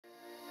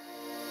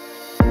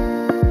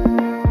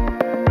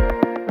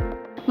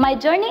My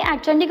journey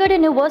at Chandigarh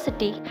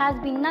University has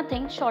been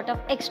nothing short of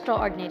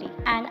extraordinary,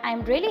 and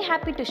I'm really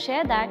happy to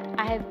share that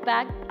I have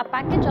bagged a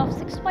package of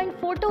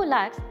 6.42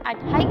 lakhs at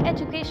High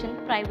Education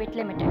Private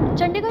Limited.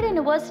 Chandigarh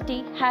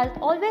University has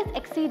always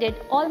exceeded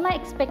all my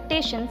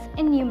expectations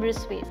in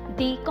numerous ways.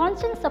 The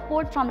constant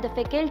support from the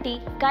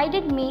faculty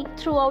guided me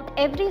throughout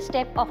every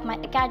step of my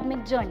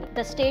academic journey.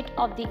 The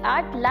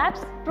state-of-the-art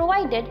labs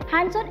provided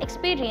hands-on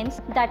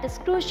experience that is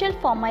crucial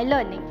for my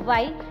learning,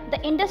 while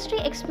the industry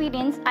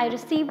experience I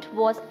received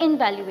was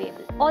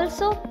invaluable.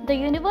 Also, the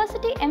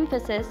university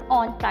emphasis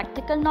on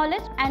practical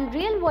knowledge and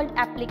real-world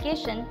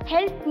application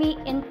helped me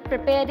in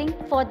preparing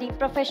for the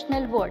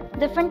professional world.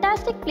 The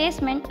fantastic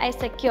placement I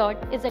secured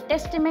is a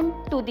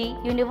testament to the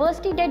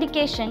university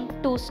dedication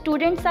to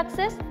student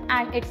success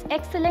and its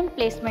excellent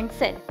placement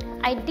cell.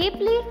 I am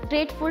deeply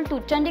grateful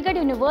to Chandigarh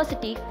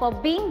University for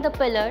being the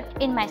pillar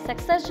in my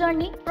success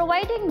journey,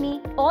 providing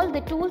me all the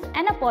tools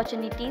and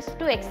opportunities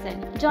to excel.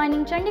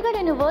 Joining Chandigarh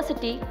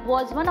University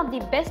was one of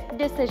the best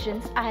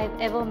decisions I have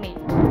ever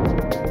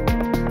made.